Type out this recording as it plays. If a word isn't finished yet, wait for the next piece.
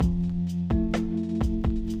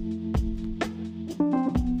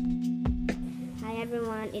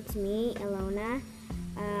it's me, Elona.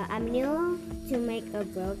 I'm new to make a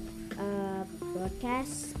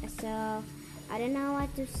broadcast, so I don't know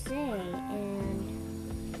what to say, and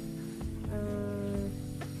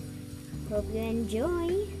hope you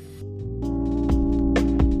enjoy.